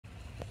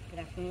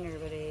afternoon,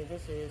 everybody.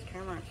 This is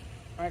Cameron.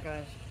 Alright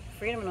guys,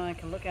 Freedom and I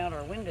can look out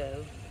our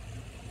window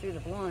through the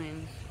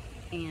blinds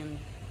and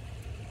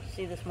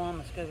see this mom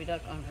Muscovy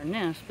duck on her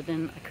nest, but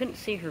then I couldn't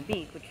see her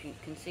beak, which you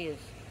can see is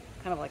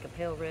kind of like a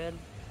pale red.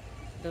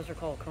 Those are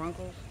called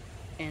caruncles.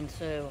 And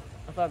so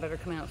I thought I'd better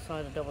come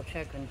outside to double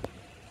check, and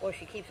boy,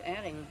 she keeps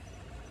adding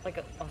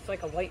it's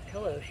like a white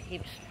pillow. She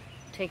keeps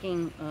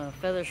taking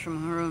feathers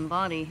from her own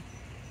body.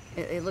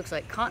 It looks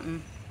like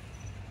cotton,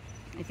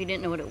 if you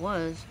didn't know what it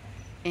was,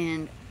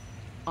 and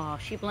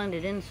she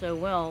blended in so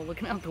well.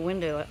 Looking out the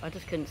window, I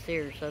just couldn't see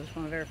her, so I just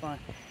want to verify.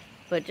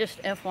 But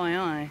just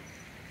FYI,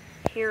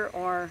 here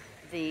are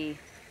the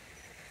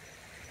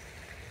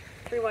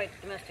 3 white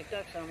domestic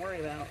ducks I'm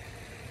worried about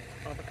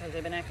because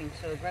they've been acting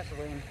so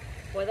aggressively. And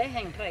boy, they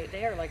hang tight.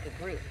 They are like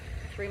a group.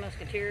 3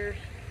 Musketeers,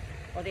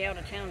 or the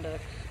out-of-town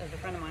ducks, as a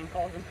friend of mine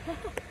calls them.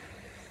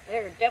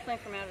 They're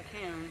definitely from out of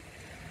town.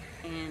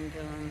 And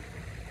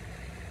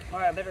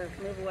alright, I better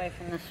move away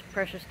from this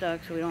precious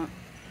duck so we don't...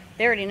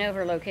 They already know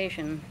her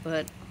location,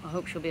 but I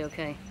hope she'll be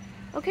okay.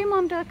 Okay,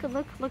 Mom Duck,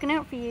 looking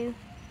out for you.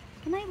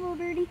 Good night, little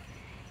birdie.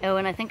 Oh,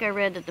 and I think I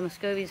read that the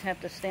Muscovies have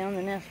to stay on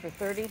the nest for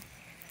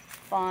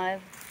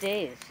 35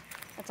 days.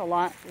 That's a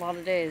lot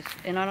of days.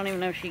 And I don't even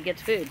know if she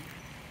gets food.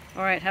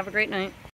 Alright, have a great night.